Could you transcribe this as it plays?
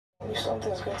if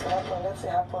something's going to happen, let it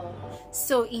happen.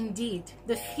 So indeed,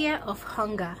 the fear of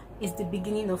hunger is the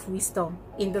beginning of wisdom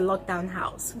in the lockdown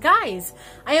house. Guys,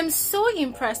 I am so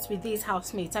impressed with these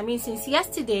housemates. I mean, since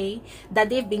yesterday that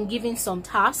they've been given some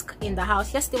task in the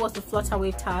house. Yesterday was the flutter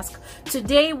wave task.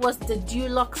 Today was the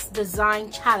Dulux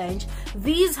design challenge.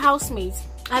 These housemates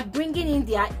are bringing in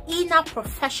their inner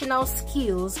professional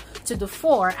skills to the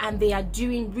fore, and they are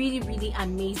doing really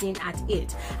amazing at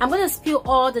it. I'm going to spill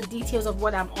all the details of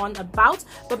what I'm on about,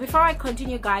 but before I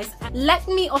continue, guys, let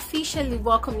me officially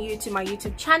welcome you to my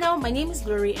YouTube channel. My name is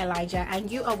Glory Elijah, and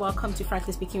you are welcome to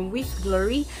Frankly Speaking with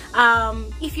Glory.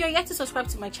 If you're yet to subscribe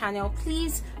to my channel,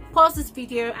 please pause this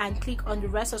video and click on the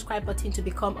red subscribe button to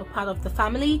become a part of the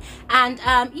family. And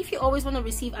if you always want to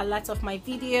receive alerts of my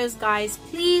videos, guys,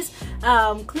 please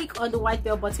click on the white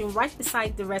bell button right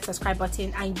beside the red subscribe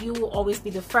button, and you will always be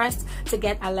the first to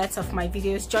get alerts of my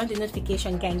videos. Join the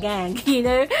notification gang, you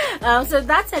know. So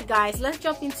that's it, guys. Let's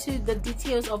jump into the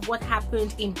details of what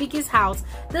happened in Biggie's house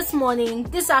this morning,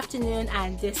 this afternoon,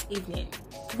 and this evening.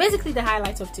 Basically the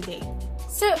highlights of today.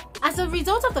 So as a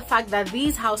result of the fact that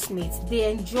these housemates, they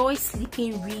enjoy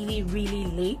sleeping really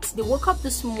late, they woke up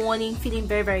this morning feeling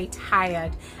very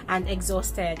tired and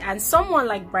exhausted, and someone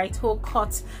like Brighto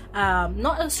caught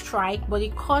not a strike, but he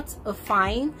caught a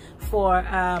fine for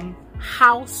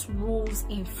house rules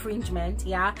infringement.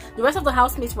 Yeah, the rest of the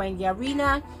housemates were in the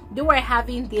arena. They were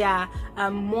having their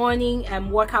morning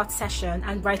workout session,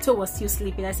 and Brighto was still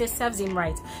sleeping. I said serves him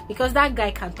right, because that guy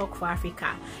can talk for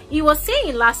Africa. He was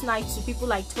saying last night to people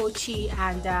like Tochi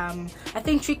and I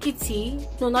think Tricky T,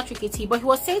 no, not Tricky T, but he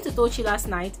was saying to Tochi last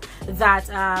night that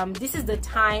this is the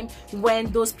time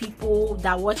when those people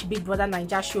that watch Big Brother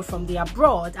Naija show from the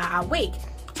abroad are awake.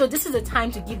 So this is the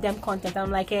time to give them content. I'm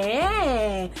like,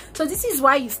 hey, so this is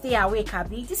why you stay awake,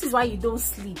 Abby. This is why you don't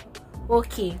sleep.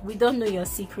 Okay, we don't know your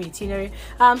secret, you know.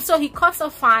 So he caught a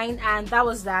fine, and that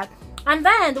was that. And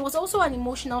then there was also an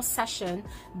emotional session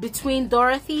between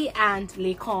Dorathy and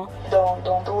Laycon. Don't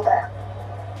do that,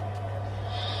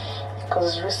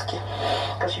 because it's risky.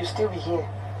 Because you still be here,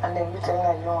 and then you telling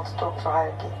her you don't want to talk to her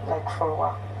again, like for a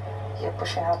while. You're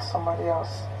pushing her to somebody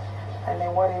else. And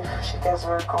then what if she gets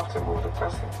very comfortable with the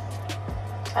person?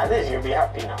 At least you'll be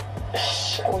happy now.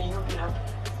 Will you be happy?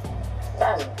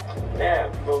 That's, yeah,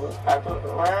 but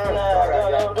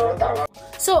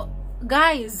So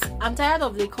guys, I'm tired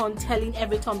of Laycon telling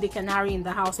every Tom, Dick and Harry in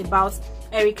the house about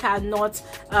Erica not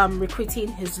recruiting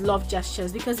his love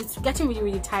gestures, because it's getting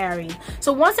really tiring.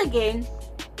 So once again,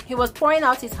 he was pouring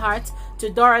out his heart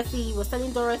to Dorathy. He was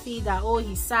telling Dorathy that, oh,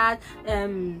 he's sad,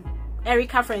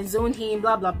 Erica friend zoned him,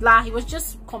 blah blah. He was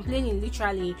just complaining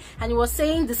literally, and he was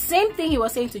saying the same thing he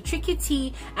was saying to Tricky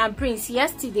T and Prince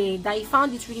yesterday, that he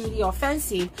found it really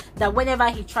offensive that whenever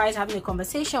he tries having a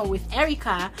conversation with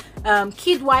Erica,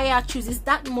 Kid Wire chooses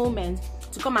that moment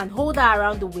to come and hold her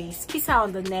around the waist, kiss her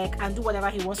on the neck, and do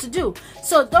whatever he wants to do.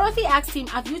 So Dorathy asked him,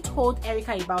 have you told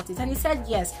Erica about it? And he said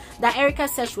yes, that Erica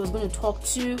said she was going to talk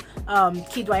to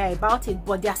Kid Wire about it,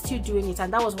 but they're still doing it,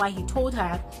 and that was why he told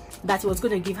her that he was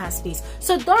going to give her space.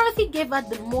 So Dorathy gave her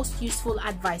the most useful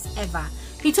advice ever.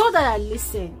 He told her that,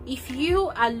 listen, if you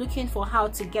are looking for how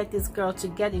to get this girl to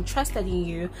get interested in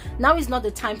you, now is not the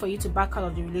time for you to back out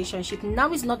of the relationship.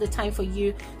 Now is not the time for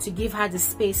you to give her the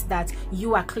space that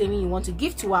you are claiming you want to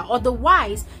give to her.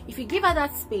 Otherwise, if you give her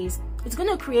that space, it's going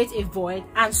to create a void,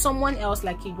 and someone else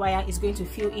like Kidwaya is going to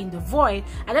fill in the void.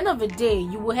 At the end of the day,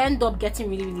 you will end up getting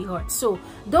really hurt. So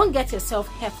don't get yourself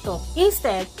heft up.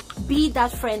 Instead, be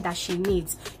that friend that she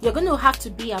needs. You're going to have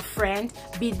to be a friend,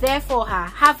 be there for her,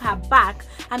 have her back,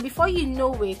 and before you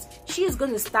know it, she is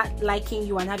going to start liking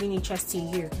you and having interest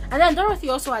in you. And then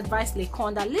Dorathy also advised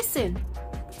Laycon that, listen,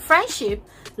 friendship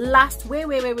lasts way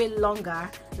longer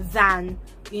than,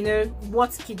 you know, what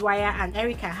Kidwaya and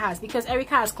Erica has, because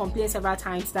Erica has complained several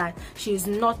times that she is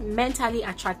not mentally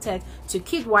attracted to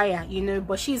Kidwaya, you know,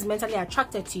 but she is mentally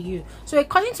attracted to you. So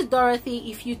according to Dorathy,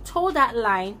 if you told that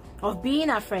line of being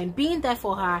a friend, being there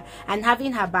for her and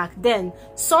having her back, then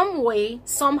some way,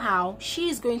 somehow, she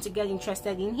is going to get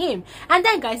interested in him. And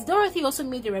then guys, Dorathy also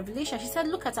made a revelation. She said,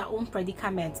 look at her own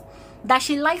predicament, that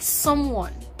she likes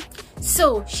someone.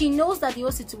 So she knows that the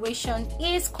whole situation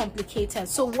is complicated.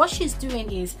 So what she's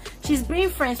doing is she's being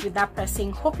friends with that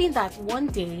person, hoping that one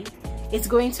day it's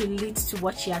going to lead to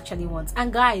what she actually wants.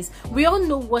 And guys, we all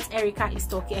know what Erica is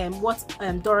talking, what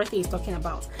Dorathy is talking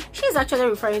about. She's actually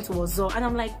referring to Ozo, and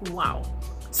I'm like, wow.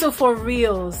 So for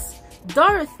reals,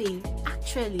 Dorathy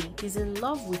actually is in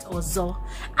love with Ozo.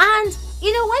 And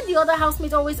you know, when the other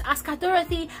housemates always ask her,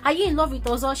 Dorathy, are you in love with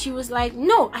Ozo? She was like,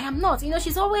 no, I am not. You know,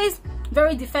 she's always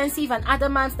very defensive and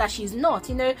adamant that she's not,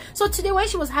 you know. So today when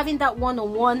she was having that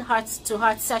one-on-one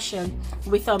heart-to-heart session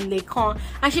with Laycon,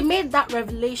 and she made that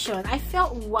revelation, I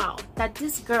felt, wow, that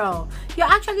this girl, you're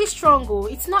actually strong. Oh,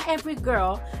 it's not every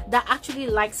girl that actually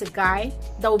likes a guy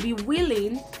that will be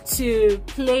willing to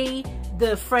play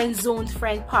the friend-zoned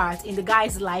friend part in the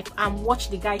guy's life and watch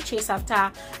the guy chase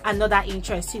after another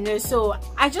interest, you know. So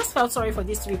I just felt sorry for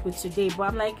these three people today, but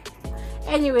I'm like,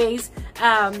 anyways,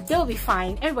 they'll be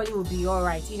fine, everybody will be all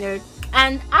right, you know.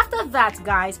 And after that,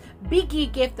 guys,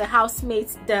 Biggie gave the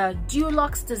housemates the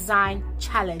Dulux design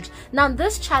challenge. Now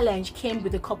this challenge came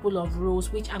with a couple of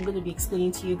rules, which I'm going to be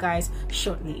explaining to you guys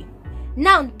shortly.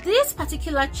 Now this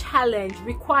particular challenge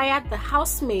required the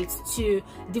housemates to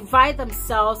divide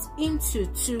themselves into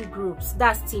two groups.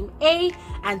 That's Team A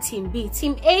and Team B.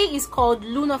 Team A is called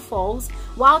Lunar Falls,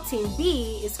 while Team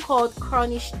B is called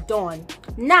Cornish Dawn.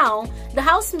 Now the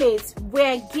housemates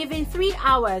were given 3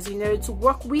 hours, you know, to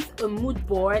work with a mood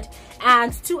board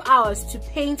and 2 hours to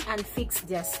paint and fix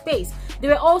their space. They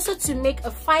were also to make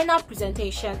a final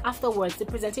presentation afterwards. The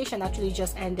presentation actually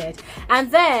just ended, and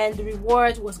then the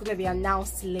reward was going to be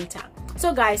announced later.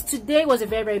 So guys, today was a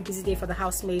very busy day for the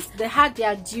housemates. They had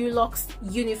their Dulux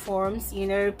uniforms, you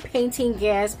know, painting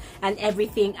gears and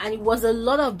everything, and it was a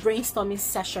lot of brainstorming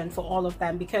session for all of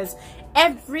them because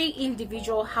every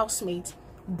individual housemate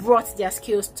brought their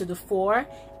skills to the fore.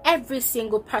 Every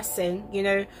single person, you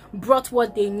know, brought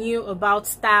what they knew about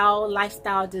style,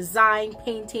 lifestyle, design,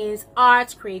 paintings,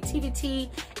 art, creativity,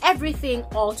 everything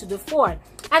all to the fore.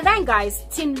 And then guys,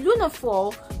 Team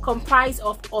Lunafall comprised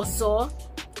of Ozo,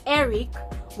 Eric,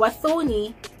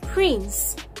 Wathoni,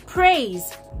 Prince,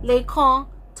 Praise, Laycon,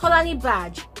 Tolani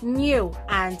Badge, New,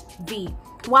 and V.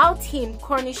 While Team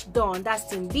Cornish Dawn, that's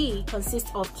Team B,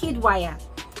 consists of Kidwire,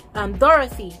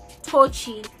 Dorathy,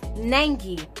 Tochi,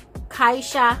 Nengi,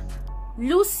 Kaisha,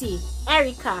 Lucy,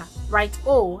 Erica, Right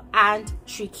O, and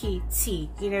Tricky T,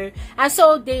 you know. And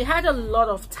so they had a lot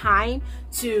of time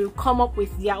to come up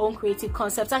with their own creative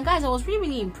concepts. And guys, I was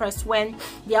really impressed when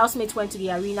the housemates went to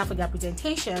the arena for their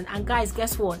presentation. And guys,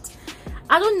 guess what?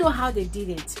 I don't know how they did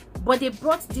it, but they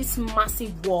brought these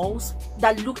massive walls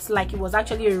that looked like it was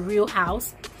actually a real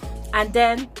house. And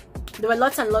then there were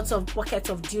lots and lots of buckets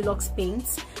of Dulux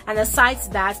paints, and aside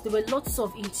that, there were lots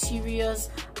of interiors,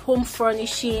 home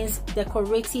furnishings,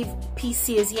 decorative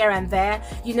pieces here and there,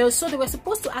 you know. So they were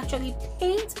supposed to actually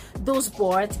paint those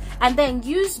boards and then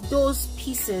use those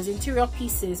pieces, interior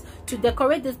pieces, to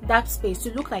decorate that space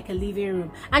to look like a living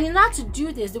room. And in order to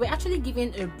do this, they were actually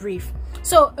given a brief.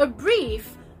 So a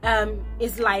brief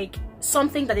is like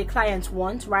something that the client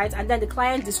wants, right? And then the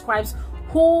client describes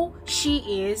who she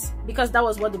is, because that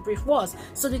was what the brief was.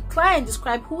 So the client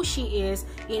described who she is,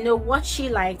 you know, what she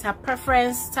liked, her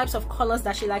preference, types of colors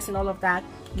that she likes, and all of that,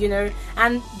 you know.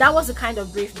 And that was the kind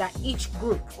of brief that each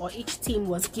group or each team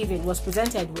was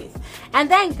presented with. And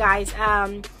then guys,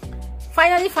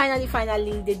 finally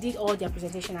they did all their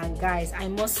presentation, and guys, I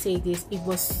must say this, it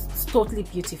was totally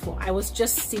beautiful. I was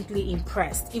just simply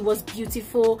impressed. It was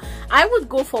beautiful. I would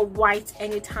go for white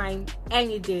anytime,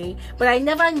 any day, but I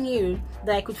never knew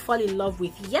that I could fall in love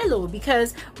with yellow,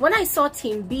 because when I saw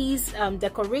Team B's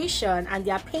decoration and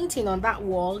their painting on that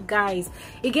wall, guys,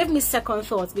 it gave me second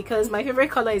thoughts, because my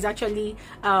favorite color is actually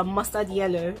mustard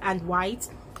yellow and white,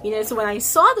 you know. So when I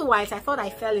saw the white, I thought I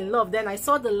fell in love. Then I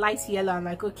saw the light yellow, I'm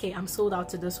like, okay, I'm sold out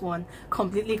to this one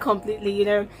completely, you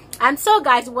know. And so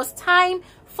guys, it was time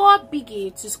for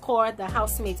Biggie to score the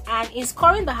housemates, and in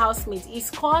scoring the housemates, he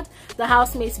scored the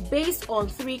housemates based on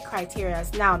 3 criteria.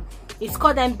 Now, he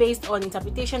scored them based on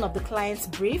interpretation of the client's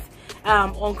brief,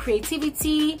 on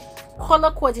creativity,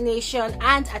 color coordination,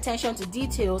 and attention to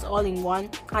details all in one,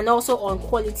 and also on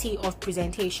quality of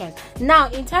presentation. Now,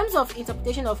 in terms of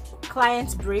interpretation of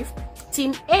client's brief,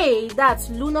 Team A, that's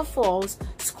Lunar Falls,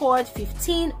 scored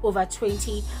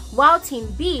 15/20, while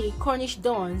Team B, Cornish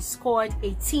Dawn, scored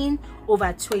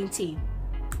 18/20.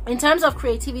 In terms of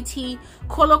creativity,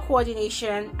 color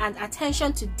coordination, and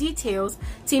attention to details,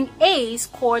 Team A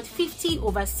scored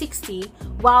 50/60,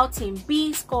 while Team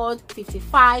B scored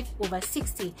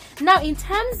 55/60. Now, in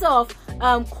terms of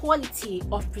quality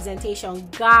of presentation,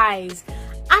 guys,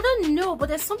 I don't know, but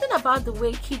there's something about the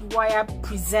way Kidwire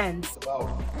presents. About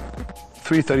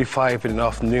 3:35 in the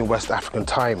afternoon, West African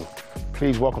time.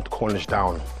 Please welcome to Cornish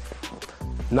Down.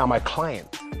 Now, my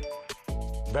client,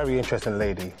 very interesting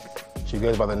lady. She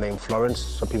goes by the name Florence.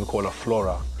 Some people call her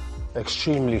Flora.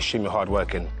 Extremely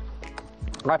hardworking.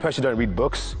 I personally don't read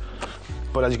books,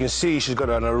 but as you can see, she's got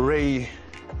an array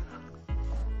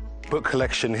book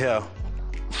collection here.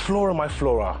 Flora, my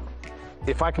Flora.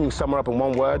 If I can sum her up in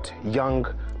one word, young,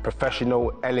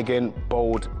 Professional, elegant,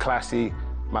 bold, classy.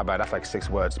 My bad, that's like 6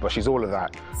 words, but she's all of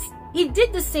that. He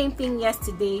did the same thing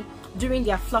yesterday during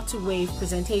their Flutter Wave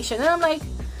presentation, and I'm like,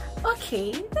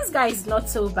 okay, this guy is not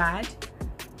so bad.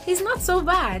 He's not so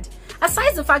bad.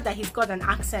 Aside the fact that he's got an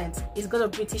accent, he's got a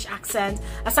British accent,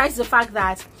 aside the fact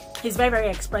that he's very, very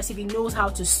expressive, he knows how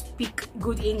to speak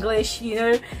good English, you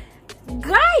know.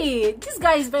 This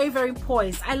guy is very, very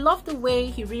poised. I love the way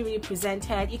he really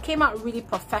presented. He came out really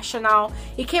professional.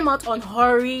 He came out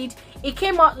unhurried. He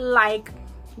came out like,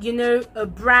 you know, a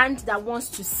brand that wants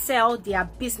to sell their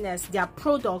business, their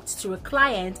product to a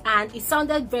client, and it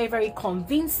sounded very, very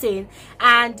convincing,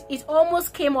 and it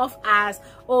almost came off as,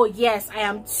 oh yes, I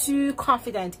am too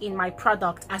confident in my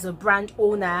product as a brand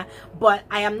owner, but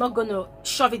I am not going to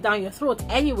shove it down your throat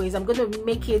anyways. I'm going to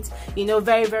make it, you know,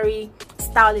 very, very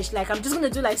stylish. Like, I'm just going to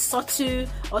do like subtle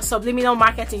or subliminal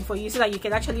marketing for you so that you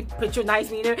can actually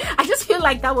patronize me, you know. I just feel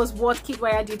like that was what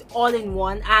Kidwire did all in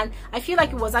one, and I feel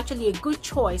like it was actually a good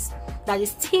choice that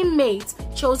his teammates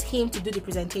chose him to do the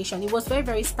presentation. It was very,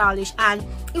 very stylish, and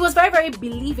it was very, very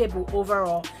believable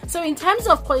overall. So in terms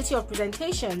of quality of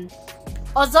presentation,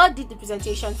 Ozo did the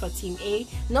presentation for Team A.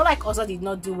 Not like Ozo did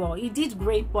not do well. He did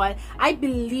great, but I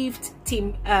believed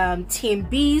Team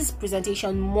B's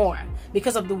presentation more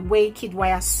because of the way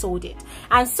Kidwire sold it.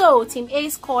 And so Team A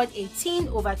scored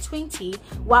 18/20,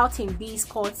 while Team B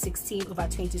scored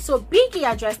 16/20. So Biggie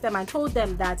addressed them and told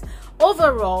them that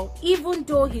overall, even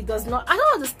though he does not, I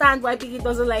don't understand why Biggie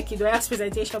doesn't like Kidwire's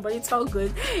presentation, but it's all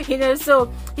good, you know. So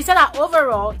he said that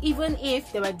overall, even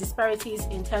if there were disparities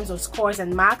in terms of scores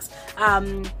and marks,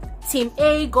 Team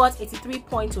A got 83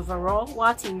 points overall,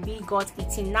 while Team B got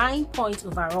 89 points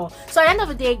overall. So at the end of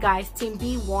the day, guys, Team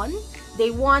B won. They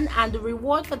won, and the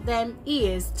reward for them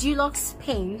is Dulux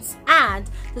paints and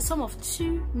the sum of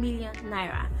 2 million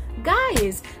naira.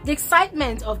 Guys, the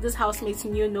excitement of this housemates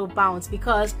knew no bounds,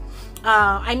 because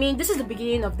I mean, this is the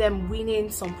beginning of them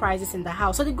winning some prizes in the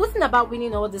house. So the good thing about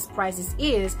winning all these prizes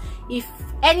is, if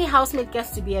any housemate gets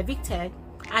to be evicted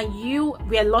and you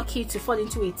were lucky to fall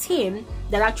into a team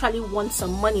that actually wants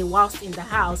some money whilst in the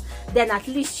house, then at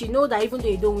least you know that even though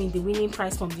you don't win the winning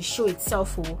prize from the show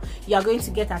itself, you are going to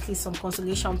get at least some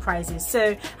consolation prizes.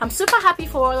 So I'm super happy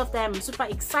for all of them. I'm super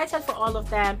excited for all of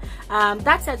them.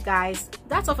 That said, guys,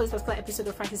 that's all for this particular episode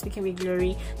of Frankly Speaking with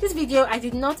Glory. This video, I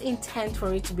did not intend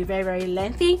for it to be very, very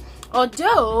lengthy,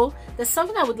 although there's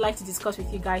something I would like to discuss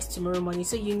with you guys tomorrow morning.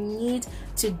 So you need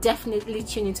to definitely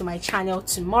tune into my channel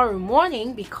tomorrow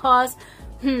morning, because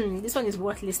this one is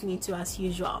worth listening to as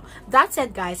usual. That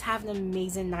said, guys, have an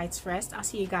amazing night's rest. I'll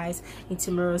see you guys in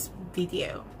tomorrow's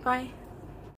video. Bye.